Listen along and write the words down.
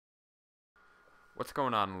What's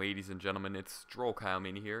going on, ladies and gentlemen? It's Droll Kyle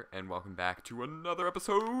Meany here, and welcome back to another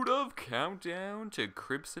episode of Countdown to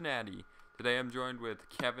Cribcinnati. Today I'm joined with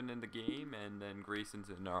Kevin in the game, and then Grayson's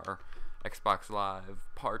in our Xbox Live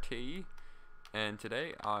party. And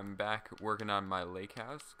today I'm back working on my lake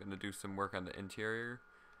house. Gonna do some work on the interior.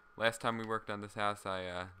 Last time we worked on this house,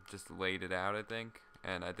 I just laid it out, I think.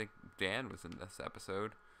 And I think Dan was in this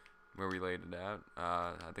episode where we laid it out.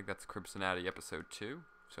 I think that's Cribcinnati episode 2.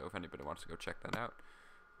 So if anybody wants to go check that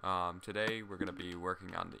out. Today we're going to be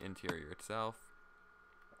working on the interior itself.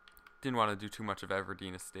 Didn't want to do too much of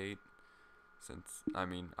Everdeen Estate, since, I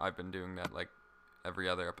mean, I've been doing that like every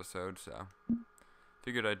other episode, so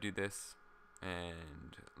figured I'd do this,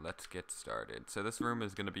 and let's get started. So this room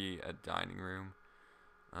is going to be a dining room.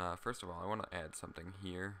 First of all, I want to add something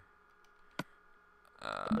here.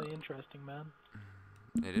 Really interesting, man.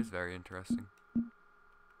 It is very interesting.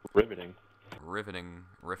 Riveting. Riveting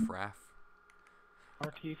riffraff.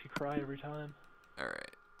 RT if you cry every time.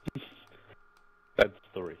 Alright. Bad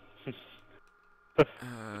story.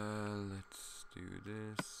 Let's do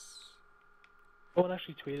this. No one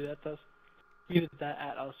actually tweeted at us. Tweeted that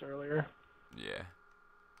at us earlier. Yeah.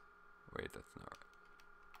 Wait, that's not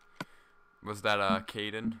right. Was that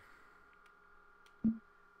Caden?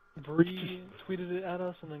 Bree tweeted it at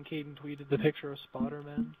us, and then Caden tweeted the picture of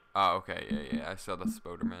Spoderman. Oh, okay, yeah, I saw the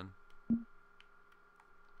Spoderman.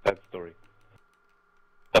 Bad story.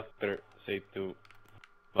 Doctor say to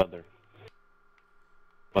mother.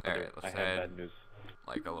 Alright, let's I add have bad news.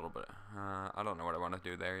 like a little bit. I don't know what I want to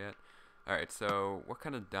do there yet. Alright, so what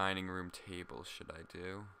kind of dining room table should I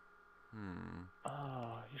do?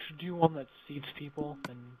 You should do one that seats people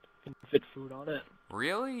and can fit food on it.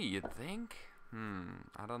 Really? You think?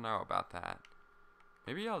 I don't know about that.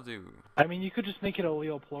 Maybe I'll do I mean, you could just make it a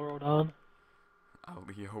Leopleurodon. a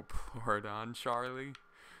Leopleurodon Charlie.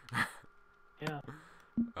 Yeah.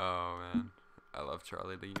 Oh man, I love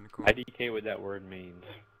Charlie the Unicorn. IDK what that word means.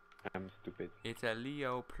 I'm stupid. It's a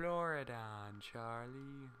Leopleurodon,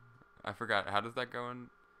 Charlie. I forgot. How does that go in?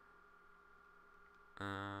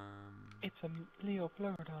 It's a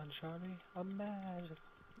Leopleurodon, Charlie. Imagine.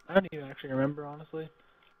 I don't even actually remember, honestly.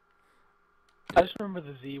 I just remember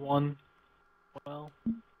the Z one. Well,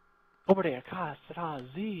 over there, Casa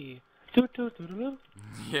Z.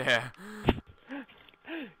 Yeah.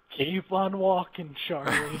 Keep on walking,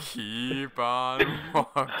 Charlie. Keep on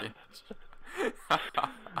walking.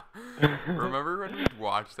 Remember when we'd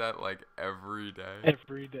watch that like every day?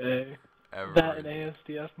 Every day. That an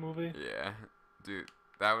ASDF movie? Yeah. Dude,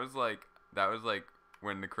 that was like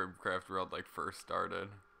when the Cribcraft world like first started.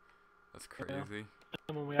 That's crazy. Yeah.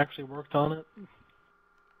 And when we actually worked on it.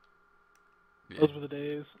 Yeah. Those were the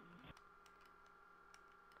days.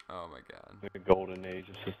 Oh my god. The golden age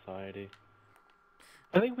of society.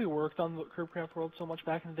 I think we worked on the Cribcraft world so much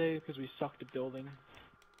back in the day because we sucked at building.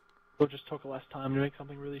 So it just took less time to make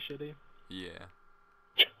something really shitty. Yeah.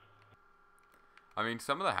 I mean,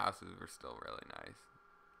 some of the houses were still really nice,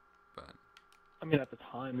 but I mean, at the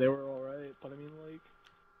time they were alright, but I mean, like.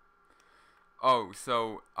 oh,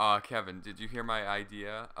 so Kevin, did you hear my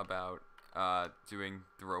idea about doing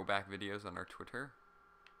throwback videos on our Twitter?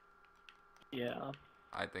 Yeah.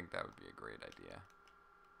 I think that would be a great idea.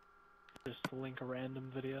 Just link a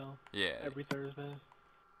random video. Yeah. Every Thursday.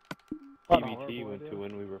 EBT went to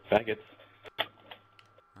when we were faggots.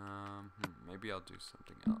 Maybe I'll do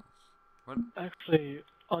something else. What? Actually,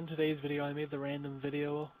 on today's video, I made the random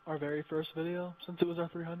video our very first video, since it was our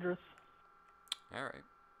 300th. Alright.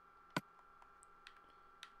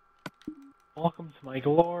 Welcome to my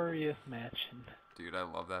glorious mansion. Dude, I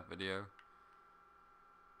love that video.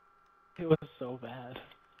 It was so bad.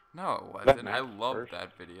 No, it That wasn't. I Matt's loved first.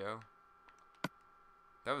 that video.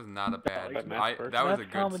 That was not a bad. That Matt's first. That was a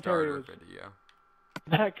Matt's good commentary starter was- video.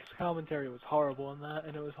 That commentary was horrible in that,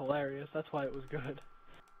 and it was hilarious. That's why it was good.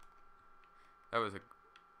 That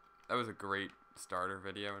was a great starter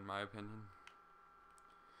video in my opinion.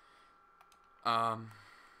 Alright.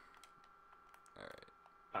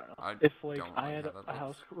 I don't know. I If, like, don't I like had how that a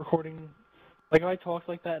house looks. recording... Like, if I talked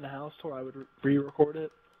like that in a house tour, I would re-record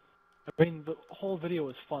it. I mean, the whole video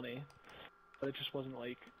was funny, but it just wasn't,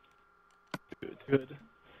 like, good.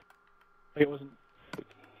 Like, it wasn't...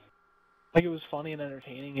 Like, it was funny and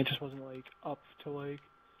entertaining, it just wasn't, like, up to, like,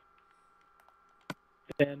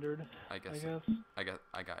 standard, I I guess. guess. I got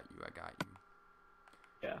you.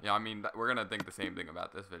 Yeah. Yeah, I mean, we're gonna think the same thing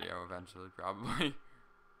about this video eventually, probably.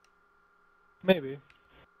 Maybe.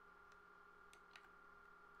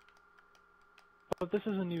 But this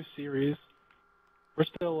is a new series. We're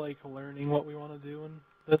still, like, learning what we want to do in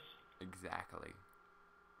this. Exactly.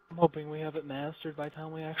 I'm hoping we have it mastered by the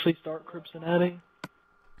time we actually start Cribcinnati.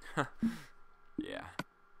 Yeah.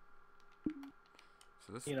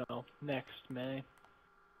 So this. You know, next May.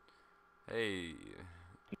 Hey.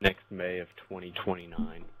 Next May of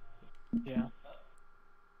 2029. Yeah.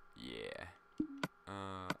 Yeah.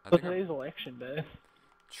 I But think today's election day.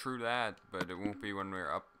 true that, but it won't be when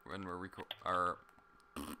we're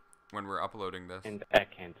when we're uploading this. And I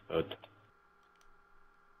can't vote.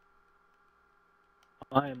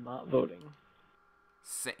 I am not voting.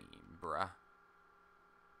 Same, bruh.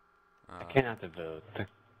 I cannot vote.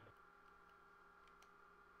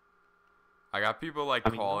 I got people like I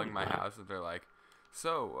mean, calling no, my not. house and they're like,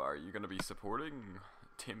 "So, are you gonna be supporting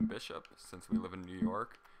Tim Bishop since we live in New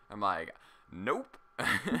York?" I'm like, "Nope,"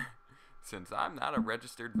 since I'm not a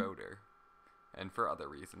registered voter, and for other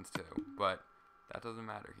reasons too. But that doesn't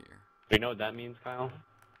matter here. You know what that means, Kyle?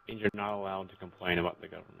 It means you're not allowed to complain about the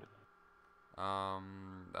government.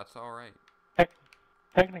 That's all right.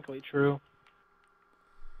 Technically true.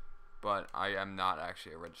 But I am not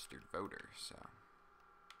actually a registered voter, so.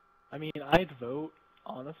 I mean, I'd vote,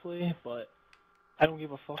 honestly, but I don't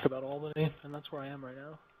give a fuck about Albany, and that's where I am right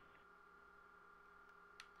now.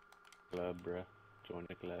 Club, bruh. Join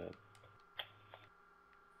the club.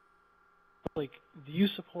 Like, do you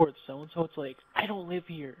support so-and-so? It's like, I don't live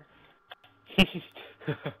here.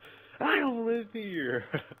 I don't live here.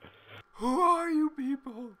 Who are you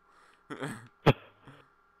people? I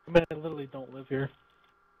mean, I literally don't live here.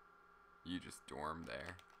 You just dorm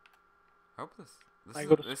there. I hope this I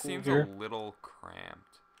go to this school seems here. a little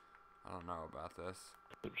cramped. I don't know about this.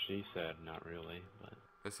 That's what she said, not really, but...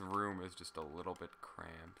 This room is just a little bit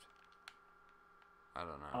cramped. I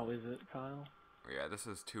don't know. How is it, Kyle? Yeah, this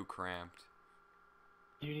is too cramped.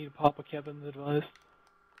 Do you need Papa Kevin's advice?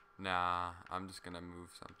 Nah, I'm just gonna move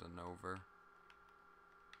something over.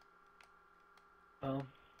 Oh.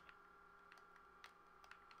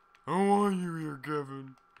 I don't want you here,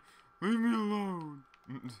 Kevin. Leave me alone.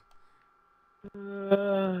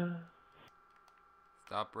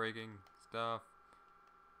 Stop breaking stuff.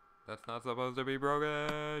 That's not supposed to be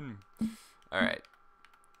broken. Alright.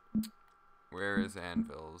 Where is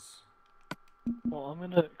Anvil's? Well, I'm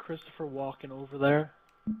gonna Christopher Walken over there.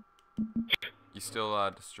 You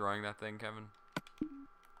still destroying that thing, Kevin?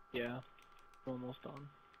 Yeah. Almost done.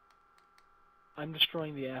 I'm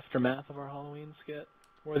destroying the aftermath of our Halloween skit,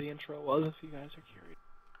 where the intro was, if you guys are curious.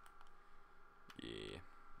 Yeah.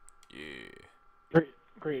 Yeah.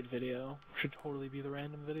 Great video. Should totally be the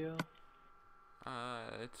random video.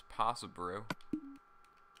 It's possible.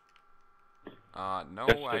 No,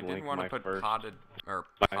 Just to I didn't link want to my put first- potted or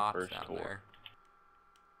my pots first down tour. there.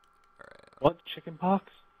 Alright. What? Chicken pox?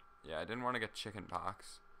 Yeah, I didn't want to get chicken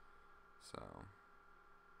pox. So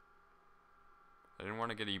I didn't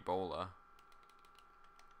want to get Ebola.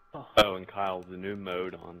 Oh, and Kyle, the new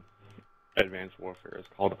mode on Advanced Warfare is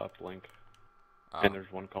called Uplink. And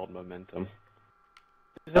there's one called Momentum.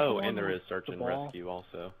 Is that the Oh, one and there with is Search the and ball? Rescue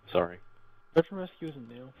also. Sorry. Search and Rescue isn't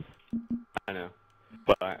new. I know.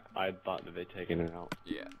 But I thought that they'd taken it out.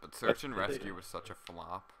 Yeah, but Search and They- Rescue was such a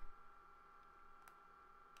flop.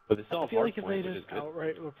 But they still I have feel like if they Hardpoint, which is just good.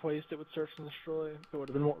 outright replaced it with Search and Destroy, it would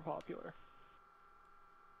have been more popular.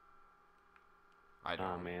 I Oh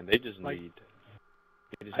don't. man, they just Like, need...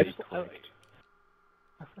 They just I need just Cranked.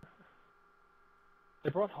 They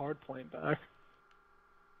brought Hardpoint back.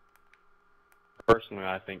 Personally,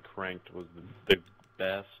 I think Cranked was the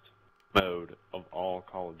best mode of all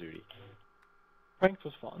Call of Duty. Pranked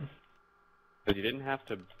was fun. Because you didn't have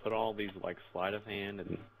to put all these, like, sleight of hand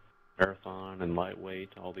and marathon and lightweight,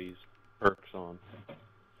 all these perks on.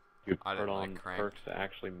 You I put didn't like on Cranked. perks that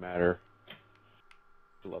actually matter.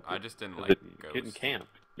 I just didn't 'Cause like you Ghost. couldn't camp.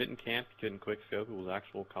 You didn't camp, you couldn't quick scope, it was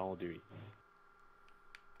actual Call of Duty.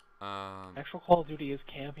 Actual Call of Duty is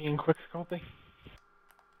camping and quickscoping.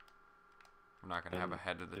 We're not gonna have a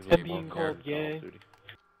head of the It was table being more here. called Call of gay. Duty.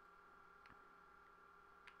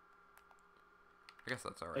 I guess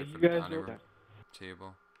that's alright you for the guys dining know- room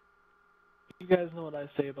table. You guys know what I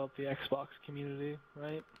say about the Xbox community,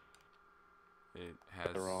 right? It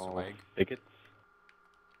has They're all swag. bigots.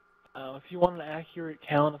 If you want an accurate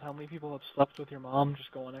count of how many people have slept with your mom,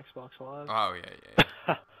 just go on Xbox Live. Oh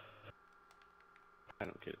yeah. I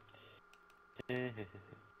don't get it.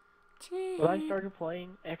 When I started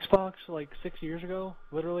playing Xbox like 6 years ago,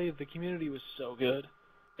 literally the community was so good,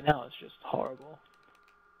 and now it's just horrible.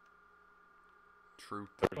 Truth.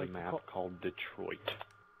 There's Like a the map called Detroit.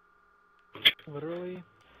 Literally,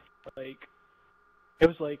 like, it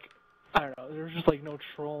was like, I don't know, there was just like no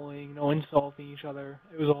trolling, no insulting each other.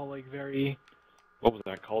 It was all like very, What was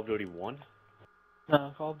that, Call of Duty 1?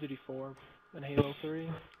 Call of Duty 4 and Halo 3.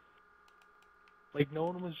 Like, no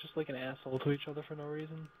one was just, like, an asshole to each other for no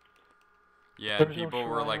reason. Yeah, There and was no people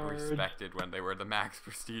were like tryhards. respected when they were the max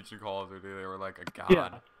prestige in Call of Duty. They were like a god.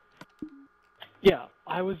 Yeah. Yeah,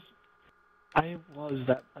 I was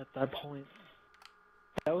that at that point.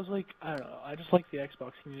 That was like, I don't know, I just liked the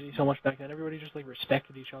Xbox community so much back then. Everybody just like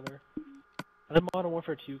respected each other. And then Modern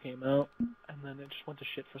Warfare 2 came out, and then it just went to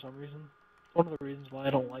shit for some reason. It's one of the reasons why I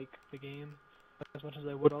don't like the game as much as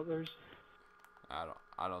I would others. I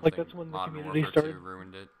don't Like, think that's when the Modern community Warfare started. 2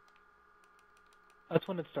 ruined it. That's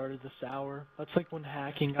when it started to sour. That's like when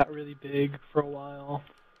hacking got really big for a while.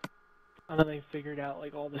 And then they figured out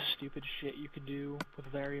like all the stupid shit you could do with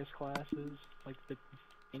various classes, like the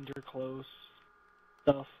interclose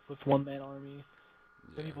stuff with one-man army.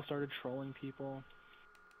 Then Yeah. people started trolling people.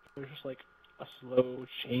 There's just like a slow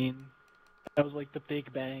chain. That was like the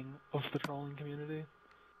big bang of the trolling community.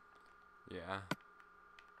 Yeah.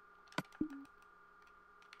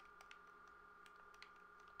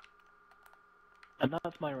 And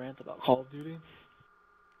that's my rant about Call of Duty.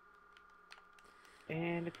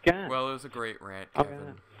 And it's gone. Well, it was a great rant, Okay.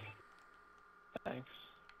 Kevin. Thanks.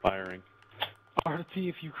 Firing. RT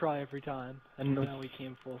if you cry every time. And now we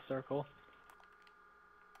came full circle.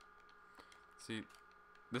 See,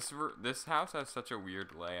 this house has such a weird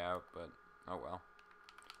layout, but oh well.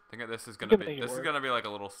 I think this is gonna can be make it work. like a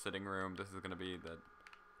little sitting room. This is gonna be the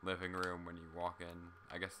living room when you walk in.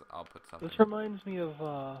 I guess I'll put something. This reminds me of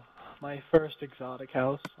my first exotic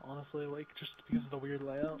house, honestly, like just because of the weird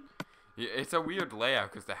layout. Yeah, it's a weird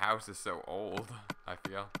layout because the house is so old. I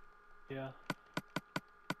feel Yeah.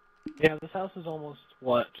 Yeah, this house is almost,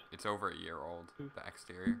 what? it's over a year old. The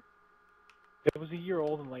exterior. It was a year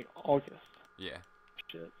old in like August. Yeah.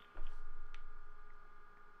 Shit.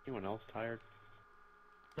 Anyone else tired?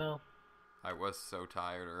 No. I was so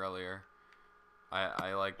tired earlier.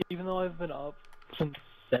 I like. Even though I've been up since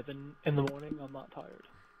 7 in the morning, I'm not tired.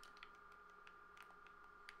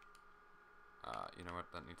 You know what?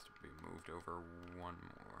 That needs to be moved over one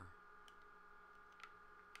more.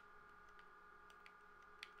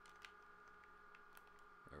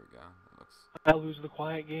 There we go. That looks. I lose the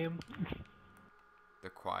quiet game. The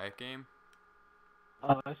quiet game?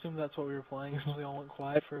 I assume that's what we were playing since we all went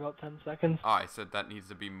quiet for about 10 seconds. Oh, I said that needs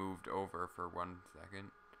to be moved over for 1 second.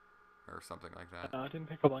 Or something like that. I didn't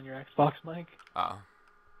pick up on your Xbox mic. Oh.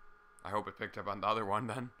 I hope it picked up on the other one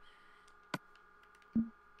then.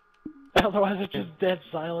 Otherwise it's just dead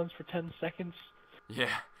silence for 10 seconds. Yeah.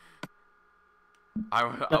 No,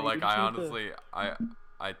 you just need to- honestly,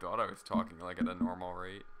 I thought I was talking like at a normal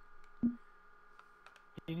rate.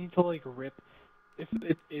 You need to like rip, if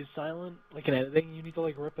it is silent, like in editing, you need to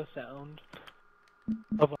like rip a sound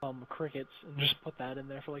of crickets and just put that in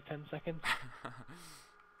there for like 10 seconds.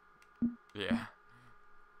 Yeah.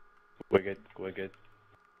 Squigget.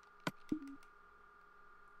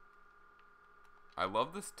 I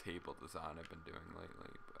love this table design I've been doing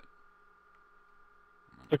lately, but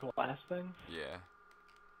The glass thing. yeah.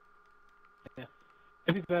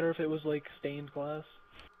 It'd be better if it was like stained glass.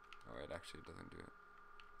 Oh, it actually doesn't do it.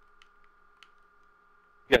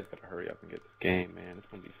 You guys gotta hurry up and get this game, man. It's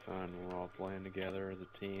gonna be fun when we're all playing together as a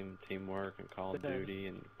team, teamwork, and Call of Yeah. Duty,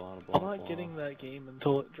 and blah blah blah. I'm not getting that game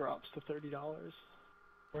until it drops to $30,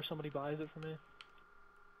 or somebody buys it for me.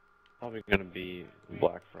 Probably gonna be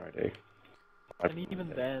Black Friday. And even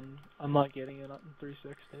then, I'm not getting it on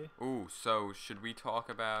 360. Ooh, so should we talk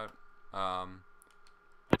about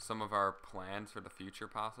some of our plans for the future,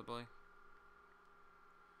 possibly?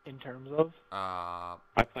 In terms of, My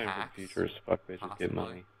plan for packs, the future is fuck bitches, possibly. get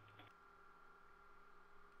money.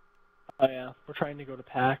 oh yeah, we're trying to go to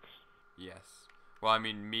PAX. Yes. Well, I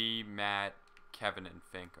mean, me, Matt, Kevin, and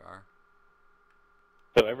Fink are.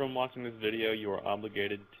 So everyone watching this video, you are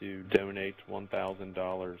obligated to donate $1,000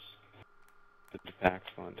 to the PAX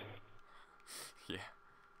fund, Yeah.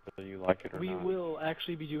 whether you like it or We not. will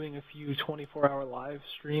actually be doing a few 24-hour live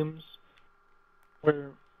streams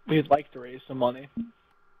where we'd like to raise some money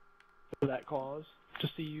for that cause. To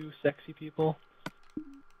see you sexy people.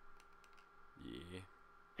 Yeah.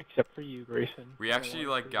 Except for you, Grayson. We I actually wanted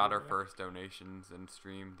like to got be our there. first donations and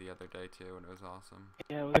streamed the other day too, and it was awesome.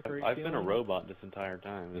 Yeah, it was a great I've been a feeling. robot this entire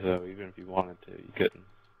time, so even if you wanted to, you couldn't.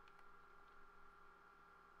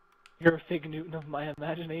 You're a Fig Newton of my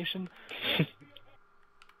imagination. This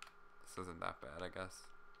isn't that bad, I guess.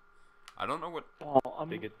 I don't know what. Well, I'm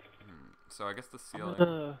Bigot. So I guess the ceiling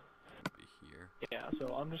gonna, would be here. yeah,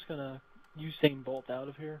 so I'm just gonna Usain Bolt out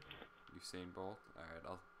of here. Usain Bolt. All right,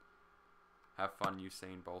 I'll have fun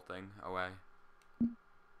Usain Bolting away.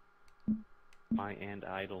 My and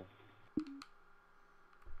idol.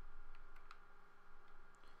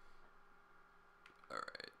 All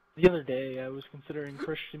right. The other day, I was considering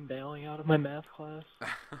Christian bailing out of my math class.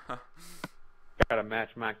 Gotta match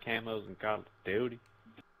my camos in Call of Duty.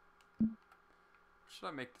 What should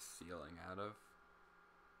I make the ceiling out of?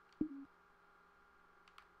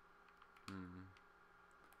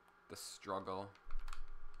 The struggle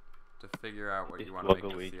to figure out what you want to make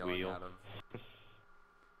the ceiling out of.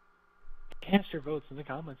 Cast your votes in the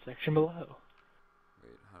comments section below.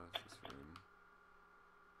 Wait, how does this room?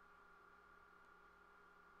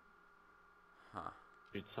 Huh.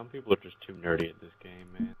 Dude, some people are just too nerdy at this game,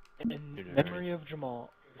 man. In memory of Jamal,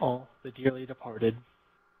 the dearly departed.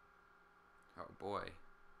 Oh boy.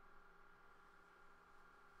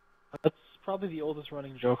 That's probably the oldest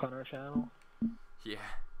running joke on our channel. Yeah.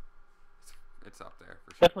 It's up there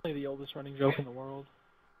for sure. Definitely the oldest running joke in the world.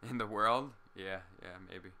 In the world? Yeah,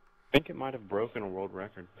 maybe. I think it might have broken a world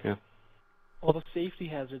record. Yeah. Well, the safety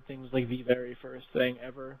hazard thing was like the very first thing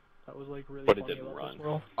ever. That was like really But it funny didn't about run. this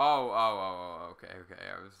world. Okay.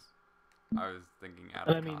 I was thinking out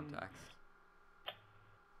of context.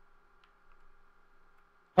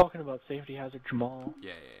 Talking about safety hazard Jamal.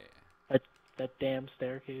 Yeah. That damn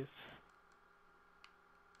staircase.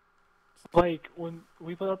 Like, when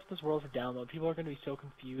we put up this world for download, people are going to be so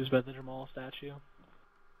confused by the Jamal statue.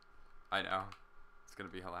 I know. It's going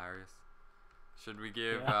to be hilarious. Should we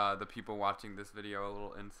give the people watching this video a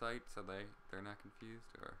little insight so they're not confused?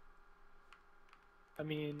 Or I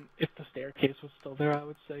mean, if the staircase was still there, I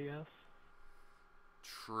would say yes.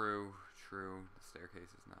 True. The staircase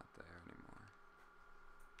is not there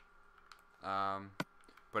anymore.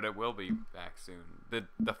 But it will be back soon.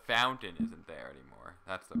 The fountain isn't there anymore.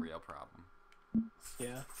 That's the real problem.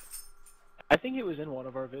 Yeah. I think it was in one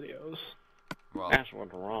of our videos. Well, That's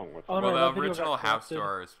what's wrong with it. Oh, no, well, that the video original got house corrupted.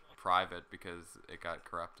 store is private because it got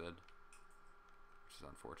corrupted, which is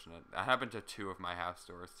unfortunate. That happened to two of my house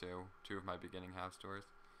stores too. Two of my beginning house stores.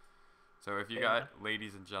 So if you got,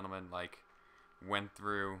 ladies and gentlemen, like, went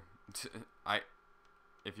through,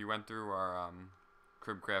 if you went through our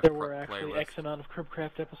Cribcraft There were actually playlist, X amount of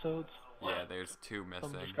Cribcraft episodes. yeah, there's two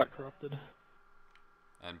Some missing, just got corrupted.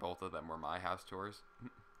 and both of them were my house tours.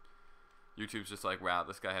 YouTube's just like, wow,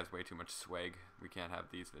 this guy has way too much swag. We can't have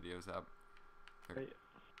these videos up. Right.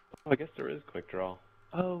 Well, I guess there is quick draw.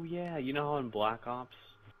 Oh yeah, you know how in Black Ops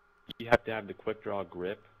you have to have the quick draw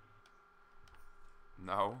grip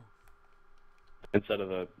No, instead of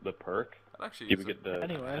the perk? that actually You is would get the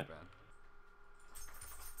Anyway. not bad.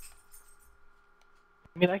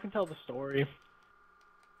 I mean, I can tell the story.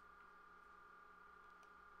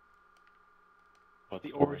 What's The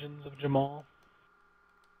story? origins of Jamal.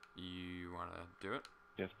 You wanna do it,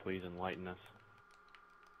 Yes, please enlighten us.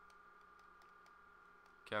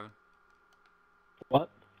 Kevin? What?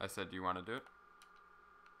 I said, do you want to do it?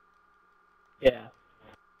 Yeah.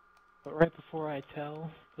 But right before I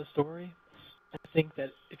tell the story, I think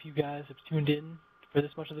that if you guys have tuned in for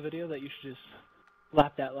this much of the video, that you should just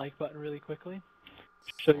slap that like button really quickly.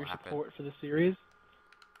 Show your Slap it. support for the series.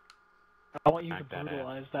 I want you to Smack that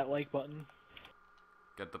brutalize that like button.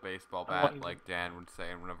 Get the baseball I want bat you- like Dan would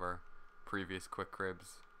say in one of our previous quick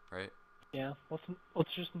cribs, right? Yeah,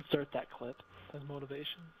 let's just insert that clip as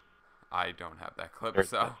motivation. I don't have that clip, Insert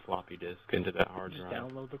so. that floppy disk into that hard Just drive.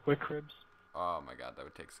 download the quick cribs. Oh my god, that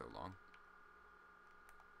would take so long.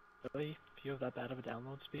 Really? If you have that bad of a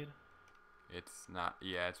download speed? It's not.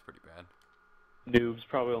 Yeah, it's pretty bad. Noob's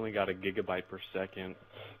probably only got a gigabyte per second.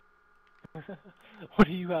 What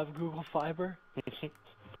do you have, Google Fiber?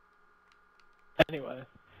 Anyway,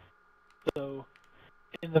 so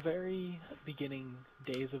in the very beginning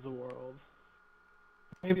days of the world,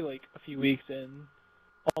 maybe like a few weeks in,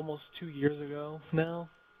 almost 2 years ago now,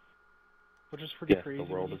 which is pretty Yes, crazy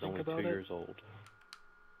the world when you is think only about 2 it. years old.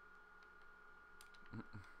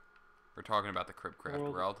 We're talking about the Cribcraft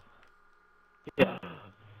World- world. Yeah.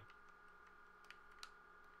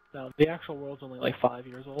 No, the actual world's only like 5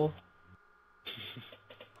 years old.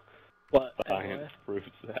 But anyway, Science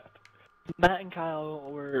proves that. Matt and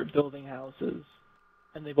Kyle were building houses,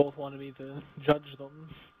 and they both wanted me to judge them.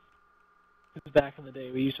 Because back in the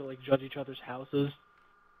day, we used to like judge each other's houses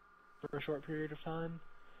for a short period of time.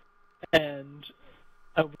 And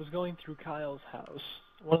I was going through Kyle's house,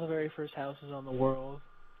 one of the very first houses on the world,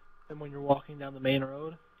 and when you're walking down the main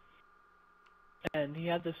road. And he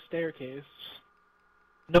had this staircase,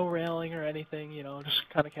 no railing or anything, you know, just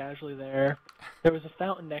kind of casually there. There was a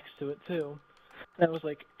fountain next to it too. And I was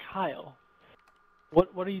like, Kyle,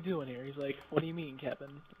 what are you doing here? He's like, what do you mean,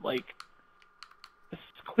 Kevin? Like, this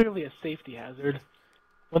is clearly a safety hazard.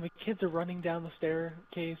 When the kids are running down the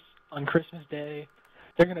staircase on Christmas Day,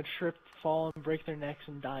 they're gonna trip, fall, and break their necks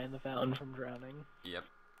and die in the fountain from drowning. Yep.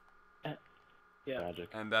 Yeah. Tragic.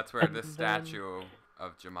 And that's where And the then- statue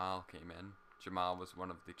of Jamal came in. Jamal was one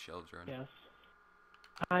of the children. Yes.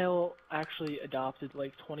 Kyle actually adopted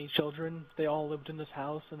like 20 children. They all lived in this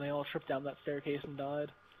house, and they all tripped down that staircase and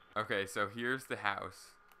died. Okay, so here's the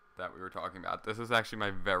house that we were talking about. This is actually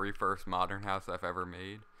my very first modern house I've ever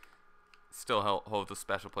made. Still holds a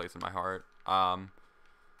special place in my heart. I'm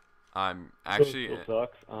actually Still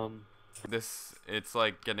sucks. it's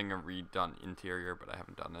like getting a redone interior, but I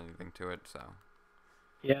haven't done anything to it, so.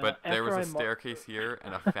 Yeah. But there was after a I mo- staircase here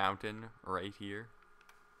and a fountain right here.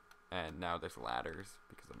 And now there's ladders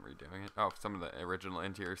because I'm redoing it. Oh, some of the original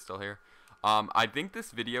interior is still here. I think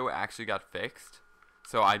this video actually got fixed.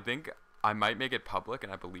 So I think I might make it public,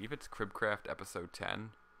 and I believe it's Cribcraft episode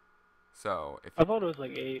 10. So if I thought it was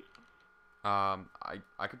like 8. I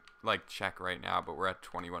could like check right now, but we're at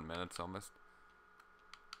 21 minutes almost.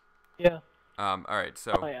 Yeah. All right,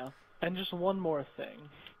 so Oh yeah. And just one more thing,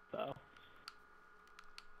 though.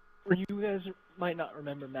 You guys might not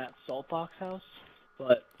remember Matt's Saltbox house,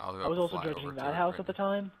 but I'll go I was also fly over judging to that it house right at the now.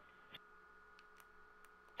 time.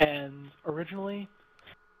 And originally,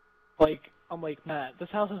 like, I'm like, Matt, this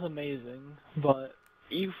house is amazing, but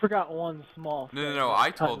you forgot one small thing. No. that I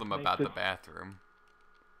kind told of them makes about it- the bathroom.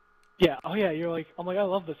 Yeah, oh yeah, you're like, I'm like, I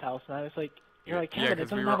love this house, Matt. It's like, you're like, Yeah, Kevin, it because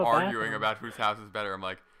doesn't we were have a arguing bathroom. about whose house is better. I'm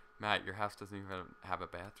like, Matt, your house doesn't even have a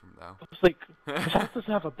bathroom though. It's like, this house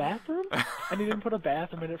doesn't have a bathroom? And he didn't put a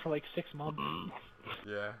bathroom in it for like 6 months.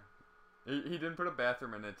 Yeah. He didn't put a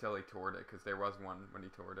bathroom in it until he toured it, because there was one when he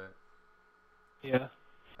toured it. Yeah.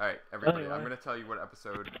 Alright, everybody, Anyway. I'm going to tell you what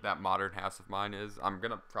episode that modern house of mine is. I'm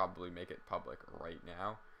going to probably make it public right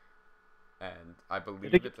now. And I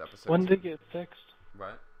believe it's episode When 2. did it get fixed?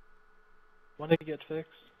 What? When did it get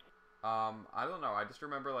fixed? I don't know. I just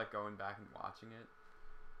remember, like, going back and watching it.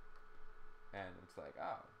 And it's like,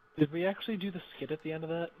 oh. Did we actually do the skit at the end of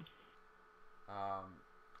that?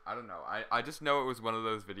 I don't know. I just know it was one of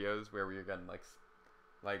those videos where we were getting,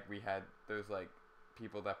 like we had those, like,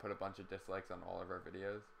 people that put a bunch of dislikes on all of our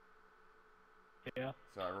videos. Yeah.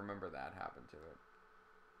 So I remember that happened to it.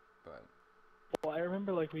 But Well, I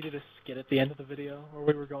remember, like, we did a skit at the end of the video, or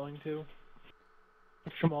we were going to.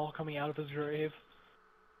 With Jamal coming out of his grave.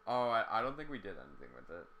 oh, I don't think we did anything with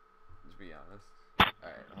it, to be honest.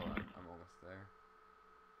 Alright, hold on. I'm almost there.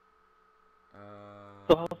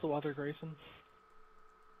 So how's the weather, Grayson?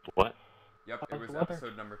 What? Yep, it how's was the weather?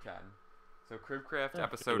 episode number 10. So Cribcraft Yeah.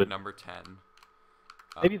 episode number 10.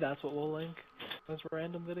 Maybe that's what we'll link. As a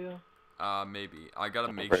random video. Maybe. I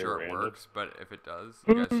gotta make Very sure it random. works, but if it does,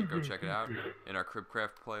 you guys should go check it out in our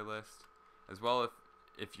Cribcraft playlist. As well,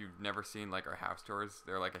 if you've never seen, like, our house tours,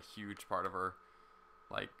 they're, like, a huge part of our,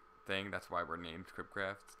 like, thing. That's why we're named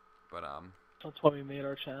Cribcraft. But, That's why we made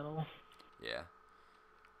our channel. yeah.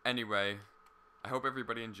 Anyway, I hope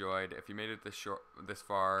everybody enjoyed. If you made it this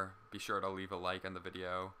far, be sure to leave a like on the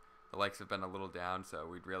video. The likes have been a little down, so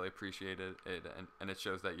we'd really appreciate it. And it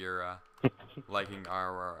shows that you're liking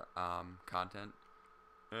our content.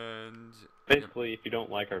 And Basically, if you don't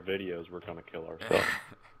like our videos, we're gonna kill ourselves.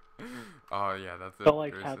 oh yeah, that's it. Felt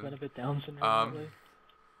like Grayson. having a bit Down syndrome lately.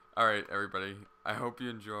 All right, everybody. I hope you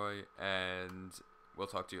enjoy, and we'll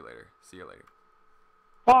talk to you later. See you later.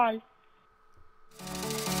 Bye!